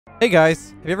Hey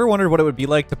guys, have you ever wondered what it would be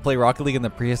like to play Rocket League in the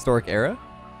prehistoric era?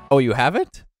 Oh, you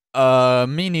haven't?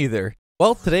 Me neither.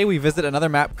 Well, today we visit another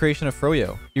map creation of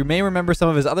Froyo. You may remember some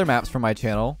of his other maps from my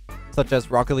channel, such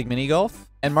as Rocket League Mini Golf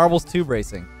and Marbles Tube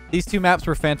Racing. These two maps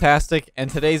were fantastic, and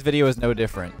today's video is no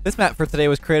different. This map for today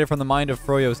was created from the mind of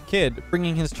Froyo's kid,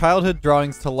 bringing his childhood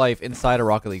drawings to life inside a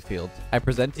Rocket League field. I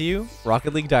present to you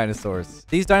Rocket League Dinosaurs.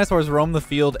 These dinosaurs roam the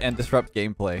field and disrupt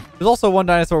gameplay. There's also one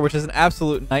dinosaur which is an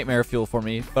absolute nightmare fuel for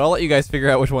me, but I'll let you guys figure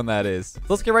out which one that is. So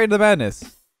let's get right into the madness.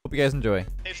 Hope you guys enjoy.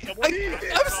 I'm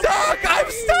stuck!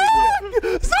 I'm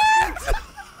stuck! Stuck!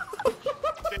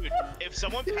 Dude, if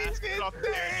someone passes off the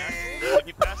pterodactyl, when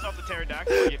you pass off the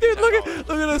pterodactyl, you Dude, look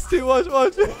at us two. Watch. Oh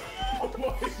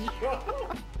my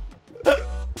god!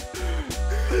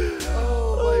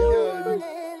 Oh my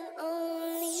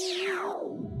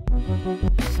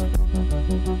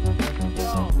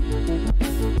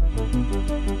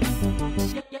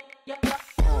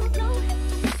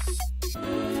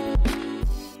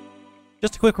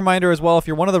Just a quick reminder as well, if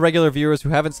you're one of the regular viewers who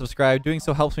haven't subscribed, doing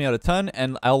so helps me out a ton,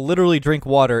 and I'll literally drink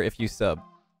water if you sub.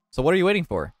 So what are you waiting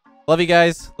for? Love you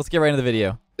guys. Let's get right into the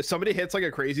video. If somebody hits like a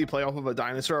crazy play off of a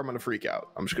dinosaur, I'm gonna freak out.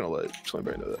 I'm just gonna let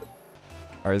everybody know that.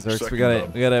 All right, Zerx, we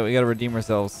gotta redeem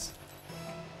ourselves.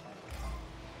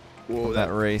 Whoa,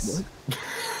 that race.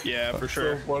 Yeah, for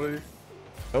sure. So funny.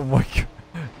 Oh my god.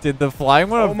 Dude, the flying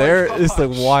one up there is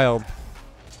like wild.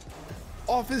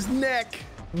 Off his neck.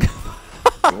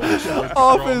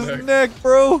 Off his neck,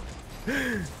 bro.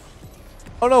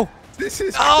 Oh no. This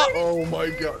is Oh my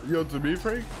god. Yo, to me,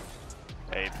 Frank?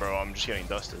 Hey, bro, I'm just getting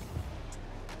dusted.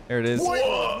 There it is. What?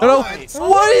 No.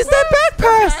 What is that back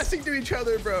pass? Passing to each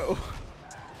other, bro.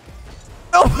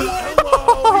 No.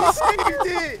 Hello, he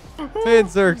saved it. Man,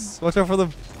 Zerx, watch out for the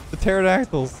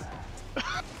pterodactyls.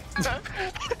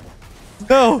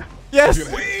 No. Yes.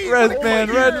 Wait, Red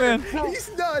man. He's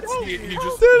nuts. He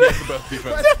just gets the best defense.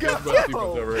 Let's He gets the go. best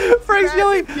defense ever. Frank's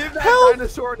yelling, Give that help!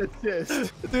 dinosaur an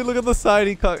assist. Dude, look at the side.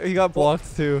 He got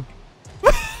blocked too.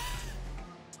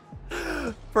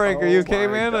 Frank, are you okay,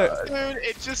 man? Dude,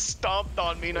 it just stomped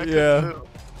on me and I Yeah. couldn't move.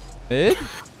 Mid?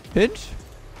 Pinch?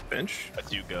 Bench?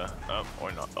 That's Yuga.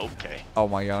 Or not. Okay. Oh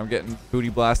my god, I'm getting booty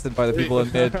blasted by the people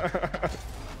in mid.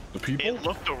 The people? It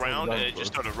looked around and it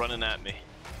just started running at me.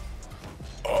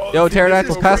 Oh, Yo,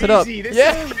 pterodactyls, pass it up. Crazy. This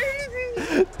Yeah. is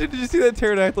crazy. Dude, did you see that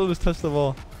pterodactyl just touch the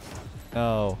ball?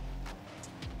 No.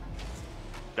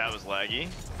 That was laggy.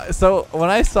 So when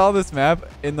I saw this map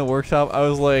in the workshop, I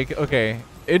was like, okay,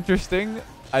 interesting.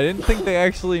 I didn't think they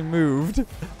actually moved.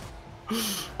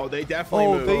 Oh, they definitely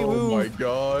move. they Oh move. my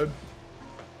god.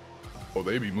 Oh,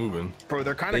 they be moving. Bro,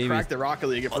 they're kind of Babies. cracked at Rocket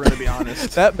League, if we're gonna be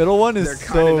honest. That middle one is They're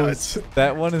kinda so. nuts.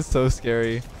 That one is so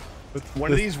scary.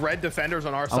 One of these red defenders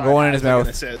on our side. going in has his mouth. An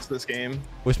assist this game.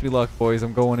 Wish me luck, boys.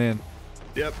 I'm going in.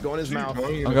 Yep, go in his mouth.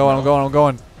 I'm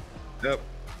going. Yep.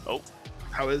 Oh.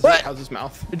 How is What? it? How's his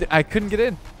mouth? I couldn't get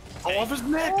in. Oh, off his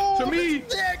neck! to me!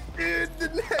 His neck, dude. The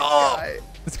neck Oh. guy.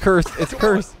 It's cursed. It's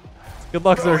cursed. Good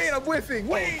luck, Oh, sir. wait, I'm whiffing.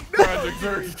 Wait. No. Tragic,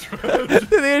 very tragic.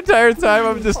 The entire time,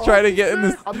 I'm just trying to get in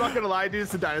this. I'm not gonna lie, dude.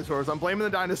 It's the dinosaurs. I'm blaming the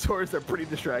dinosaurs. They're pretty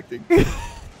distracting.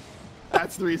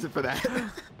 That's the reason for that.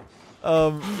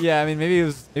 Yeah. I mean, maybe it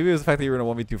was the fact that you were in a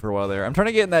 1v2 for a while there. I'm trying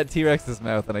to get in that T-Rex's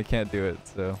mouth and I can't do it.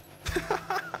 So.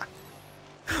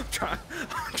 I'm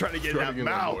trying to get in that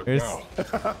mouth. Hey,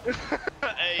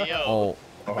 yo. Oh.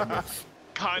 Oh, miss.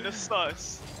 Kind of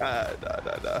sus. Nah.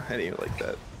 I didn't even like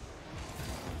that.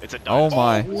 It's a Oh dinosaur.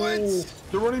 my. What?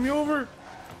 They're running me over.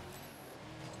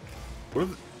 What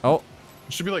is it? Oh.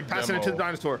 It should be like Passing it to the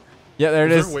dinosaur. Yeah, there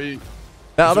it Is is. there a way-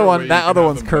 That is other there a one. way That you other can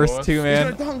one's have them cursed know us? too, He's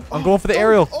man. gonna dunk. I'm going for the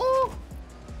aerial. Oh,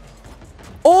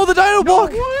 Oh, the dino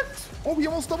block. what? Oh, we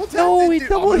almost double tapped No, it, we dude.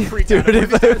 double. I'm gonna freak Dude, out. When if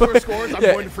this dinosaur scores, I'm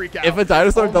yeah, going to freak out. if a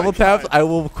dinosaur Oh my double taps, God. I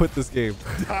will quit this game.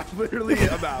 I'm literally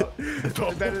about. It's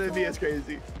better than me. It's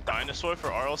crazy. Dinosaur for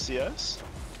RLCS?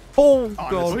 Oh Honestly. Oh,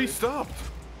 god. he stopped.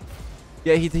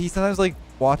 Yeah, he sometimes like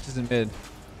watches in mid.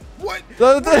 What?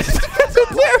 The-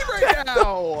 right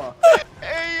now.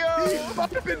 Hey, He's yo.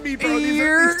 fucking me, bro.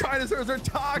 These dinosaurs are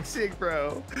toxic,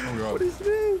 bro. Oh god. What is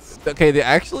this? Okay, they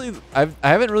actually I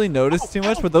haven't really noticed too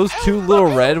much, but those two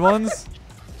little red ones,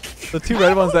 the two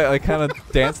red ones that like kind of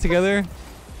dance together.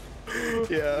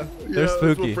 Yeah. They're That's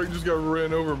spooky. what Frank just got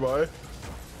ran over by.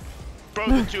 Bro,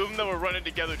 the two of them that were running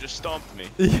together just stomped me.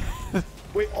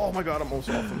 Wait. Oh my God. I'm almost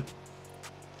off him.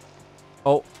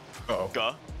 Oh, Uh-oh.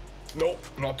 Guh. Nope,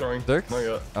 not throwing. Zerx? Not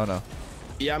yet. Oh no.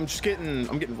 Yeah, I'm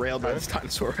getting railed by this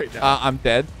dinosaur right now. I'm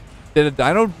dead. Did a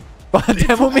dino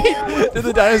demo me? Did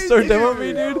the dinosaur demo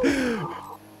me, dude?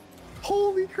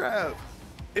 Holy crap.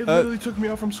 It literally took me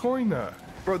out from scoring that.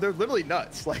 Bro, they're literally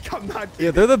nuts. Like, I'm not kidding.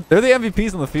 Yeah, they're the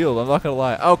MVPs on the field. I'm not gonna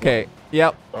lie. Okay.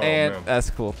 Yep. Oh, and man. that's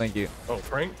cool. Thank you. Oh,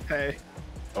 Frank? Hey.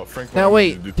 Oh, Frank. Now wanted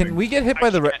me to wait, do can things. we get hit by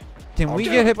the red? Can we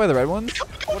get hit by the red ones?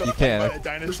 What a You play by can. the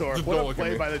dinosaur. Just What don't a look at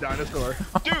play me. by the dinosaur.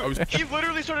 Dude, he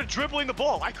literally started dribbling the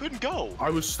ball. I couldn't go. I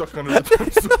was stuck under the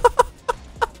dinosaur.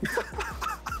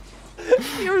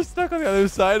 You were stuck on the other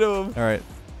side of him. All right.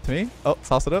 To me. Oh,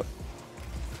 sauce it up.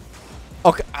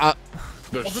 Okay.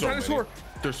 There's Oh, the so dinosaur. many.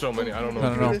 There's so many. I don't know.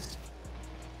 No, no, no.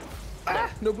 Ah,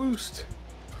 no boost.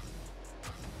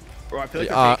 Bro, I feel like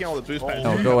Yeah, they're taking all the boost packs.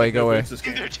 No, go away, go away.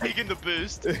 They're taking the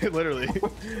boost. Literally.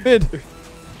 Mid.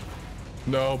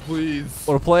 No, please.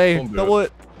 What a play. Don't do Double it.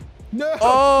 it. No.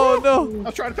 Oh no. I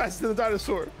was trying to pass it to the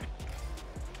dinosaur.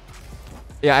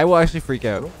 Yeah, I will actually freak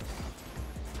out.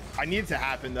 I need it to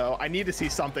happen though. I need to see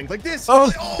something like this. Oh,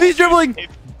 he's dribbling.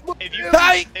 If you,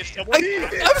 Hi. if someone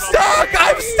I'm stuck.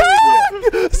 I'm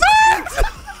stuck.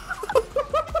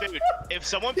 Dude, if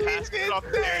someone passes it off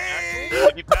the pterodactyl,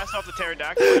 if you pass off the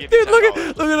pterodactyl, I'll give Dude, you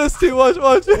 $10. look at us two. Watch.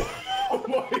 Oh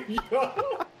my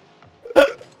god.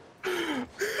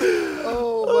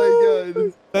 Oh my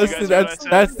god.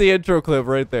 That's the intro clip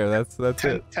right there. That's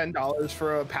it. $10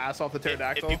 for a pass off the If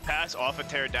pterodactyl. you pass off a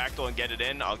pterodactyl and get it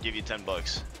in, I'll give you $10.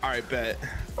 All right, bet.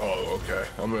 Oh, okay.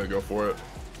 I'm gonna go for it.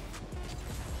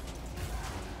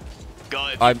 Go,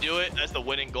 if I'm- you do it, that's the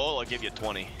winning goal. I'll give you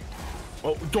 20.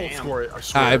 Oh, don't Damn. score it. I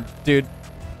swear. Dude.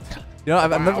 You know,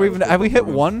 I've never Wow. even. Have we hit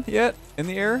one yet in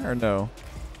the air or no?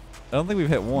 I don't think we've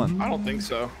hit one. I don't think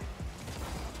so.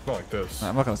 Not like this.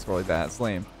 I'm not gonna score like that. It's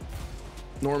lame.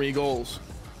 Normie goals.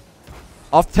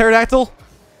 Off pterodactyl.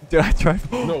 Dude, I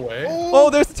tried. No way. Oh,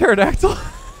 there's the pterodactyl.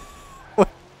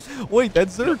 Wait,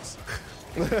 that's Zerx.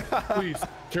 Please.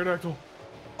 Pterodactyl.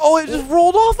 Oh, it just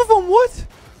rolled off of him. What?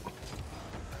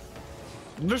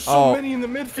 There's so Oh. many in the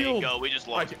There you midfield. go. We just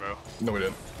lost, bro. No, we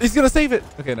didn't. He's gonna save it.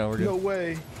 Okay, no, we're good. No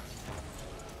way.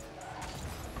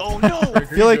 Oh no! I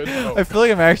feel like Good. I feel like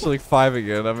I'm actually 5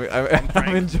 again.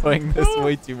 I'm enjoying this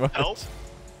way too much. Help!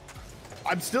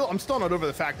 I'm still not over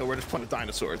the fact that we're just playing with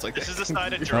dinosaurs. Like This is the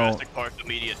side of Jurassic Park the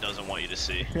media doesn't want you to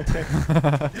see.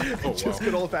 Oh, just wow.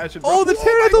 good old fashioned. Oh, the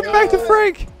pterodactyl back to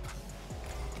Frank.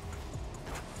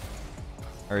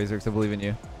 All right, Zerx, I believe in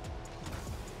you.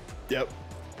 Yep.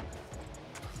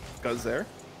 Guys there.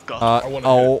 Go. I wanna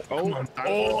Oh hit. Come on.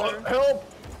 Oh,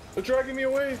 help! They're dragging me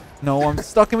away. no, I'm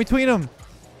stuck in between them.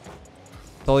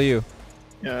 It's all you.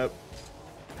 Yep.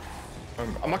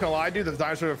 I'm not gonna lie, dude. The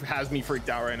dinosaur has me freaked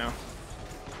out right now.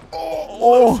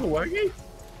 Oh. So laggy?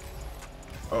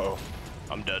 Uh-oh.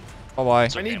 I'm dead. Bye bye. I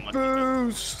Okay, need I'm lucky.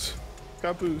 boost.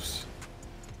 Got boost.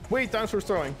 Wait, dinosaur's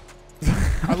throwing.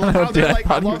 I love how Dude, they're I like. I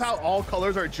thought he love was- how all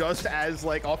colors are just as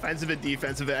like offensive and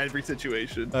defensive in every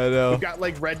situation. I know. We've got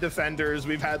like red defenders.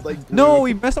 We've had like. Blue. No,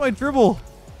 he messed up my dribble.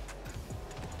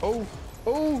 Oh.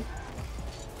 Oh.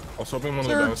 I was hoping one of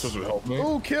the Zerx. dinosaurs would help me.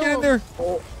 Oh. Kill Get in him. there.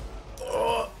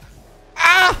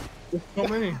 There's so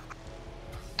many.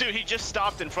 Dude, he just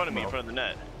stopped in front of me, in front of the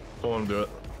net. Don't want to do it.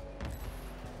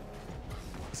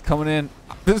 He's coming in.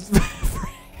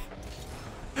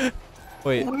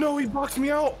 Wait. Oh no, he boxed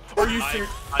me out. Are you serious?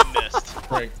 I missed.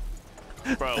 Frank,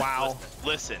 Bro, Wow.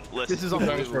 listen. This is the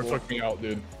dinosaur unbelievable. took me out,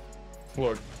 dude.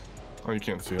 Look. Oh, you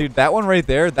can't see it. Dude, that one right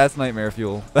there, that's nightmare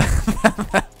fuel.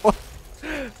 that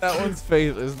one's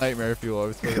face is nightmare fuel. I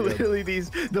was swear to God. Literally,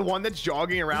 the one that's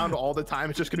jogging around all the time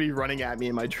is just gonna be running at me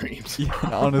in my dreams. Yeah,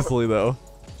 honestly, though.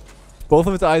 Both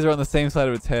of its eyes are on the same side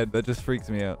of its head. That just freaks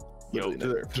me out. Yo,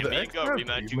 Literally, give me a go extra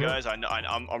rematch, you guys.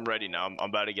 I'm ready now. I'm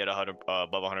about to get 100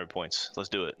 above 100 points. Let's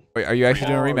do it. Wait, are you actually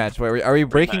doing a rematch? Wait, are we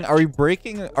breaking? Rematch. Are we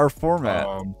breaking our format?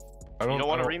 I don't, You don't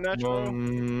want a rematch,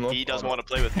 bro? He doesn't want to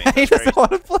play with me. he That's doesn't crazy.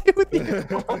 want to play with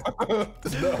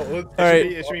you. No, All right,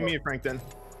 It should be me and Frank then.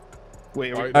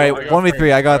 Wait. All Wait. all I right. got 1v3.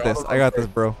 Frank. I got All right, this. I'll I got go this,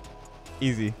 bro.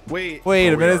 Easy. Wait. Wait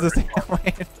a Oh, we minute. are. Is this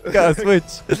wait, gotta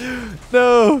switch?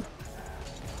 No.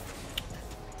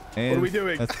 And are we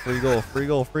doing? That's free goal. Free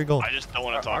goal. Free goal. I just don't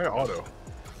want to I talk. auto.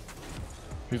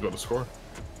 He's about to score.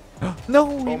 No.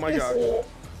 Oh my god.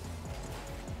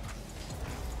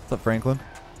 What's up, Franklin?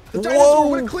 The dinosaur Whoa.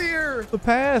 went clear. The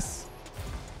pass.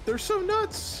 They're so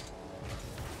nuts.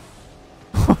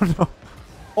 Oh no.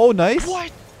 Oh, nice.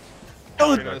 What?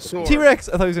 Oh, Dinosaur. T-Rex.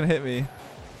 I thought he was gonna hit me.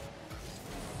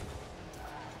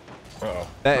 Uh-oh.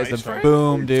 That is Nice, a Frank.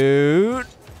 boom, dude.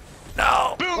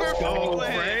 No. Boomer go,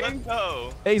 Franklin. Frank. Let's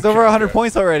go. Hey, he's over 100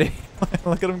 points already.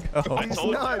 Look at him go. I He's told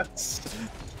you. nuts.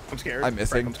 I'm scared. I'm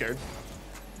missing. Frank, I'm scared.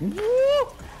 Woo!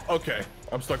 Okay,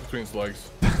 I'm stuck between his legs.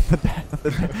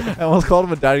 I almost called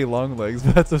him a daddy long legs,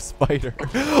 but that's a spider.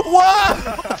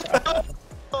 What?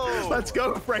 Let's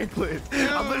go, Franklin.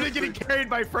 I'm literally getting carried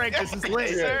by Frank. This is lit.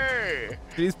 Sir.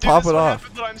 Please Dude, pop this it is what off.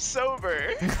 happens when I'm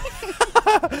sober.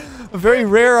 A very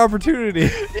rare opportunity.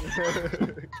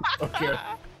 Okay.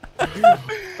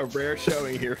 A rare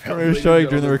showing here. Rare showing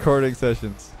during the recording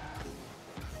sessions.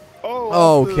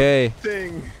 Oh, Okay.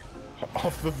 Thing.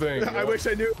 Off the thing. I wish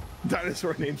I knew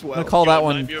dinosaur names well. I'm gonna call that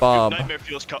one Nightmare Bob. Nightmare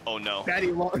Fuel's oh no.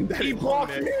 Daddy Long. Daddy Long.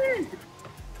 Okay.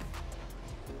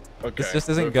 This just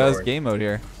isn't go Guz forward. game mode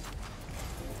here.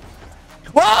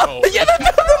 Whoa! Oh. Yeah,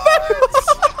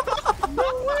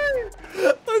 No way.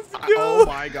 let's go. Oh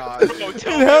my god. No,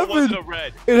 tell It me happened. it wasn't a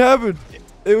red. It happened.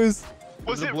 It was.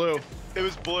 Was it it blue? It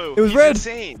was blue. It was He's red.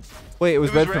 Insane. Wait, it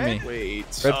was It was red for red? me.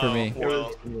 Wait. Red for me.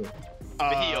 Well, he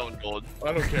Uh, owned gold.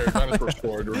 I don't care. Dinosaur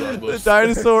scored The regardless.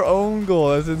 dinosaur own goal.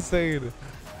 That's insane.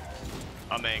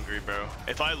 I'm angry, bro.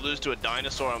 If I lose to a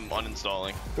dinosaur, I'm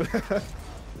uninstalling.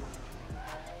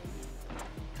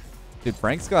 Dude,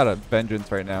 Frank's got a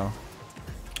vengeance right now.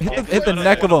 Hit Yeah, the I don't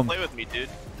neck of wanna him. Play with me, dude.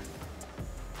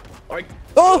 Like,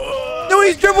 Oh! No,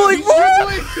 he's dribbling! He's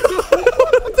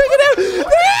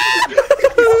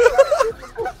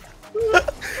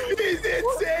He's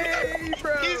insane,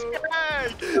 bro. He's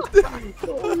back.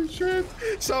 Holy shit.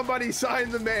 Somebody sign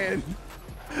the man.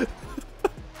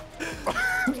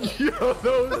 yo,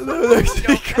 those.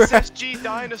 Yo, SSG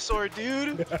dinosaur,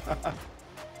 dude.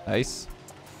 Nice.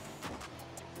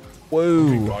 He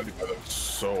Whoa. bodied by them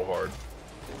so hard.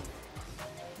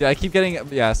 Yeah, I keep getting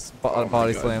yes, Oh my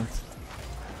body God. slammed.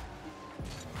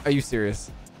 Are you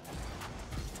serious?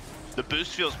 The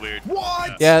boost feels weird.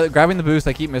 What? Yeah, grabbing the boost,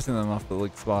 I keep missing them off the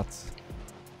like spots.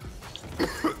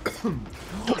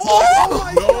 Oh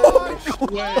my No gosh.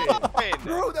 way. Man,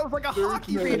 Bro, that was like a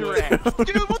hockey no redirect.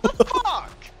 dude, what the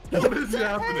fuck? What is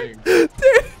happening? Dude,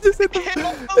 just hit the, Hit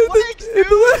off the hit the- legs, hit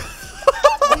the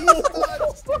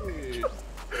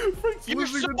Frank's You're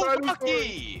losing so the dinosaur.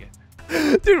 lucky.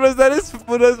 leg. Dude, was that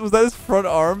his front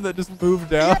arm that just moved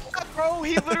down? Yeah, bro,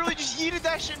 he literally just yeeted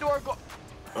that shit into our goal.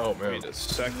 Oh man. Wait a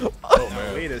second. Oh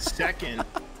man. Wait a second.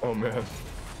 Oh man.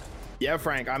 Yeah,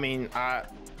 Frank. I mean, I'm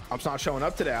not showing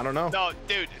up today. I don't know. No,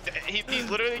 dude, he's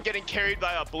literally getting carried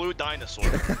by a blue dinosaur.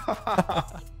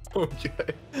 Okay.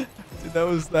 Dude, that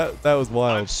was I'm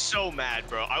wild. so mad,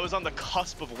 bro. I was on the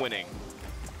cusp of winning.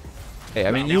 Hey,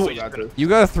 I mean Now you we just gotta- you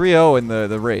got a 3-0 in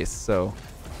the race, so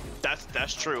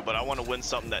That's true, but I want to win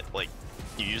something that like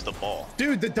you use the ball.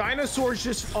 Dude, the dinosaur's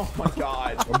just. Oh my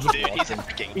god. I'm just Dude, he's watching.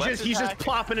 hacking. He's just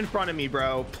plopping in front of me,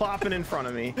 bro. Plopping in front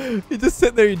of me. he just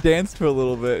sitting there. He danced for a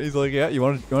little bit. He's like, "Yeah, you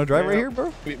want to drive right Yeah. here,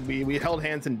 bro?" We held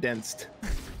hands and danced.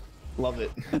 Love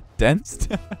it. Danced.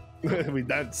 We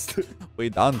danced. We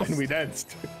danced. And we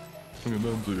danced.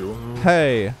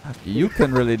 Hey, you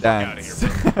can really outta dance.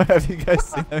 Have you guys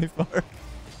seen that before?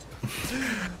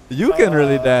 You can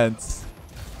really dance.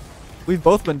 We've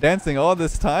both been dancing all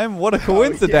this time. What a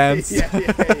coincidence. Yeah.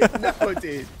 No,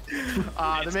 dude.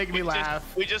 They're making me We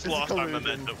laugh. We just It's a lost our collusion.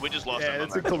 momentum. We just lost Yeah, our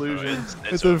it's a momentum. bro. collusion.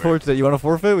 It's over. unfortunate. You want to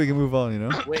forfeit? We can move on, you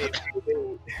know? Wait.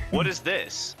 What is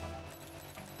this?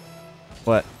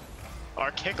 What?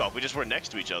 Our kickoff. We just were next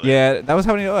to each other. Yeah, that was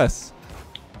happening to us.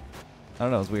 I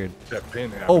don't know. It's weird. That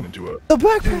pin happened Oh. into it. The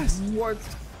back pass. What?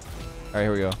 All right,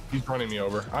 here we go. He's running me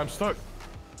over. I'm stuck.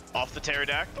 Off the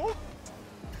pterodactyl.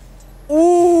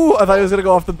 Ooh, I thought he was gonna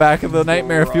go off the back of the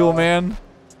nightmare fuel man.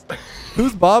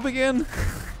 Who's Bob again?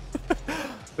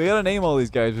 We gotta name all these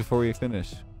guys before we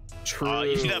finish. True.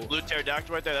 You see that blue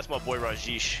pterodactyl right there? That's my boy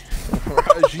Rajesh.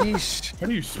 Rajesh. How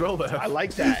do you spell that? I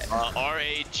like that.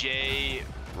 R-A-J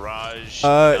Raj.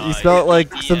 You spell it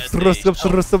like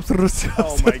E-S-H.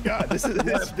 Oh my god, this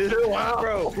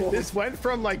bro. This went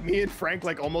from like me and Frank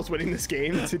like almost winning this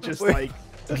game to just Wait. like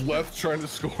Left trying to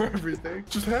score everything.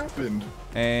 Just happened.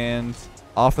 And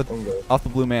off the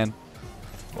blue man.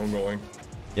 I'm going.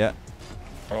 Yeah,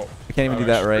 Oh. I can't even do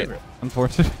that right.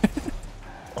 Unfortunate.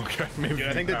 Okay, maybe. Dude,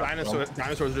 I think the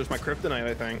dinosaurs are just my kryptonite,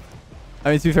 I think. I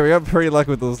mean, to be fair, we got pretty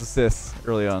lucky with those assists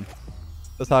early on.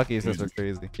 Those hockey assists are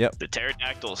crazy. Yep. The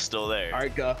pterodactyl is still there.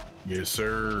 Alright, go. Yes,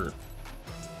 sir.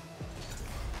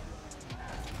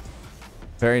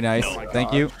 Very nice. Oh my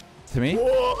Thank you. To me.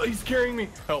 Whoa, he's carrying me.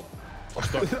 Help. I'm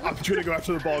stuck. I'm trying to go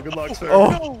after the ball. Good luck, sir.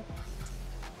 Oh.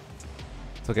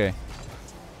 It's okay.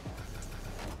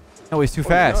 No, he's too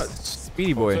fast. nuts.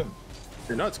 Speedy boy.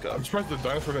 You're nuts, go. I'm surprised the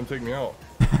dinosaur didn't take me out.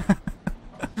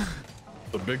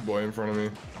 The big boy in front of me.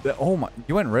 Oh my!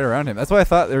 You went right around him. That's why I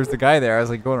thought there was the guy there. I was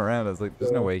like going around. I was like,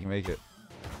 "There's no way he can make it."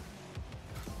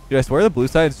 Dude, I swear the blue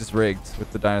side is just rigged with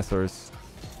the dinosaurs.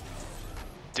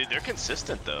 Dude, they're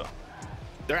consistent though.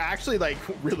 They're actually like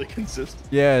really consistent.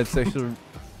 Yeah, it's actually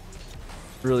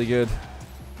really good.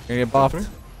 You're gonna get bopped.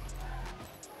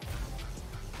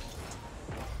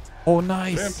 Oh, Damn,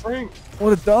 nice. Frank.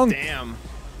 What a dunk. Damn.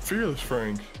 Fearless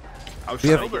Frank. I was We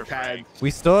trying have- to get pad.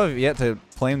 We still have yet to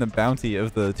claim the bounty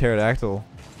of the pterodactyl.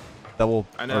 Double.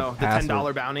 I know. The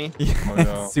 $10 bounty. I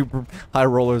know. Super high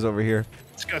rollers over here.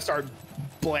 Just gonna start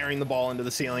blaring the ball into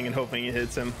the ceiling and hoping it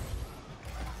hits him.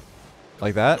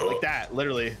 Like that? Like that,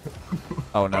 literally.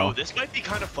 Oh, Bro, no. this might be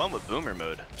kind of fun with boomer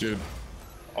mode. Dude.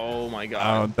 Oh my Oh,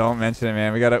 god. don't mention it,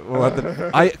 man. We gotta. We'll have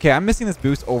to. Okay, I'm missing this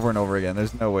boost over and over again.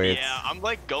 There's no way. Yeah, I'm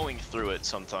like going through it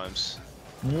sometimes.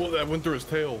 Whoa, that went through his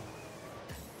tail.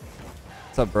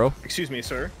 What's up, bro? Excuse me,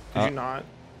 sir. Did you not?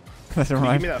 Never Can you give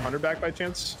mind. me that 100 back by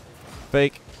chance?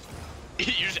 Fake. You're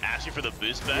just asking for the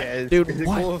boost back? Yeah, Dude, is it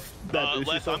what? cool if that boost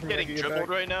you Leth, stole I'm from me, I getting can get dribbled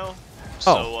back? right now.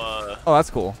 So, Oh, that's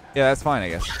cool. Yeah, that's fine, I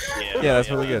guess. yeah. Yeah, that's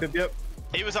really good. Yep, yep.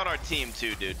 He was on our team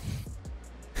too, dude.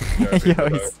 Yeah, I picked Yo,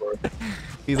 that he's- for it.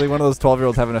 He's like one of those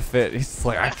 12-year-olds having a fit. He's just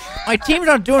like, my team's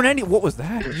not doing any. What was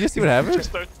that? Did you just see what Just happened?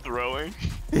 start throwing.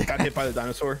 Got hit by the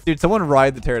dinosaur. Dude, someone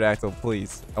ride the pterodactyl,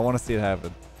 please. I want to see it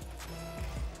happen.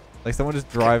 Like, someone just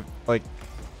drive. Like, can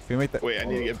we make that? Wait, I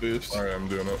need to get boost. Alright, I'm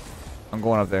doing it. I'm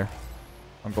going up there.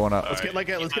 I'm going up. Let's get like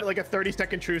a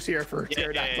 30-second truce here for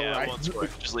pterodactyl I ride. won't score.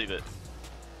 Just leave it.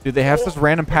 Dude, they have such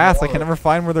random paths. I can never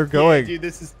find where they're going. Yeah, dude,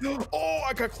 this is. Oh,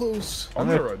 I got close. I'm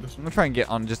gonna- gonna ride this I'm one. gonna try and get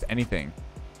on just anything.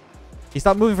 He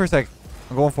stopped moving for a sec.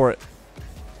 I'm going for it.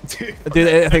 Dude, Dude,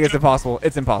 I think it's impossible.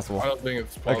 It's impossible. I don't think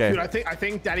it's possible. Okay. Dude, I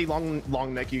think Daddy long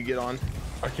neck you get on.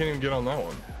 I can't even get on that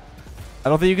one. I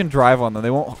don't think you can drive on them.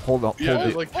 They won't hold Yeah, hold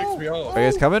it it. like kicks me off. Are you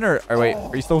guys coming or wait?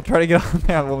 Are you still trying to get on?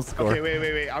 I won't score. Okay,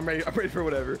 wait. I'm ready for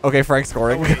whatever. Okay, Frank's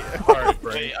scoring. Wait. Alright, Frank.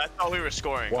 Wait, I thought we were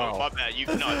scoring. Wow. Oh, my bad. You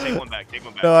no, take one back. Take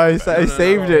one back. No, I take one back.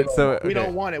 saved no, it. no. So We okay.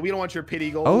 don't want it. We don't want your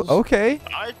pity goals. Oh, okay.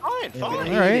 Alright, fine, We fine. don't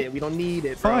need Alright. it. We don't need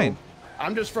it, bro. Fine.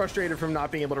 I'm just frustrated from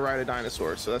not being able to ride a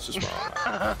dinosaur, so that's just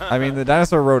wrong. I mean, the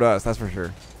dinosaur rode us. That's for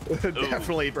sure.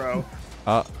 Definitely, bro.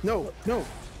 No.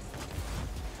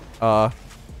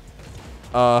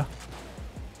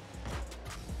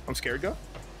 I'm scared, go.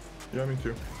 Yeah, me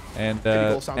too. And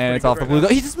goal sounds and it's pretty off the good blue. right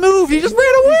now. He just moved. He just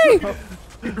ran away.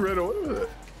 He ran away with it.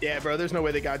 Yeah, bro. There's no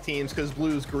way they got teams because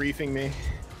Blue's griefing me.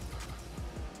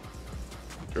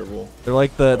 Terrible. They're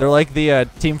like the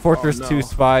Team Fortress no. 2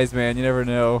 spies, man. You never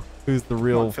know who's the Come on,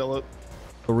 real Philip.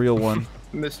 one.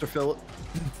 Mr. Philip.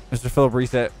 Mr. Philip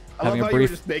Reset I love having how a you were brief.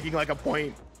 just making like a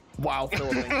point while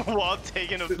filming. While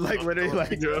taking a like literally,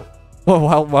 like Yeah.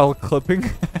 While clipping.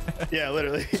 yeah,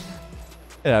 literally.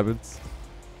 It happens.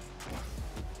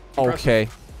 Impressive. Okay.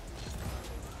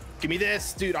 Give me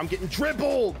this, dude. I'm getting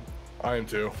dribbled. I am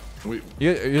too.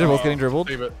 You're both getting dribbled.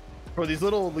 Save it. Bro, these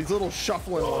little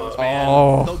shuffling ones, man.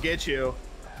 Oh. They'll get you.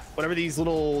 Whatever these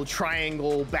little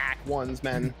triangle back ones,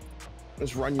 man.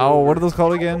 Just run you Oh, over. what are those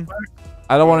called again?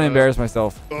 I don't want to embarrass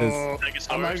myself. I'm not Stegosaurus.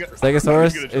 gonna- Stegosaurus?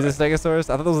 I'm just Is it Stegosaurus?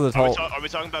 I thought those were the tall, Are we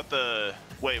talking about the?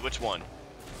 Wait, which one?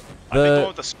 I think the one the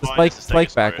with the spine is the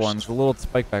spike back Stegosaurus. ones, the little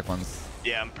spike back ones.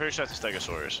 Yeah, I'm pretty sure that's the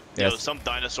Stegosaurus. Yes. Yo, some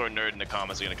dinosaur nerd in the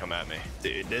comments are gonna come at me.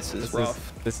 Dude, this is This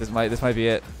rough. this might be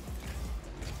it.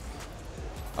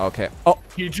 Okay. Oh,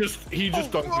 He just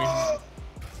dunked me.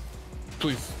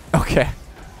 Please, okay.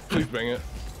 please bang it.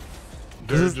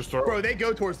 This Dare is- just throw Bro, it. they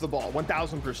go towards the ball,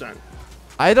 1000%.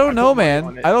 I don't know, put money man.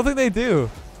 on it. I don't think they do.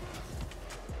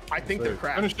 I think they're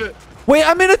crap. Finish it. Wait,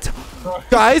 I'm in it.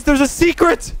 Guys, there's a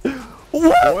secret.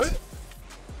 What? What?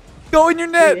 Go in your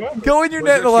net. what? Go in your Was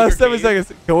net in the there a last secret 7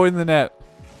 seconds. Go in the net.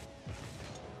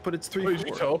 But it's Wait, did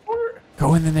you 3-4. teleport?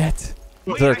 Go in the net.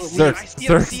 Wait, Zerk, I see Zerk, it, I see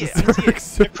it, I Zerk, see it, I see it.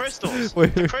 Zerk, The Zerk. crystals.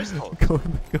 Wait, The crystal. Go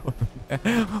in the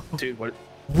net. Dude, what?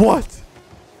 What?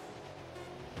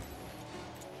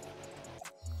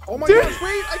 Oh my Dude. gosh,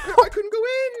 wait, I couldn't go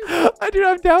in. Dude,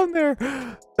 I'm down there.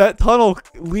 That tunnel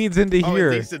leads into Oh, here.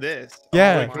 it leads to this.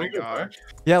 Yeah. Oh my gosh.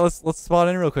 Yeah, let's spot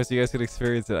in real quick so you guys can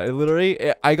experience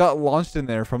it. I got launched in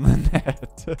there from the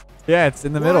net. Yeah, it's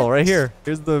in the middle, right here.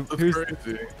 Here's That's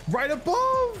crazy. Right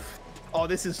above. Oh,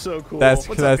 this is so cool. that's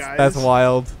What's up, that's guys?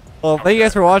 wild. Well, thank you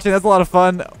guys for watching. That's a lot of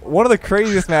fun. One of the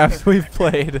craziest maps we've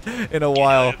played in a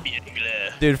while.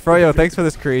 Dude, Froyo, thanks for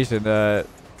this creation.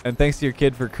 And thanks to your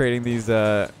kid for creating these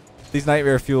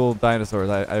nightmare-fueled dinosaurs.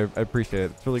 I appreciate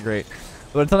it. It's really great.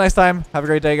 But until next time, have a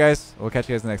great day, guys. We'll catch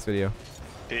you guys in the next video.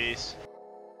 Peace.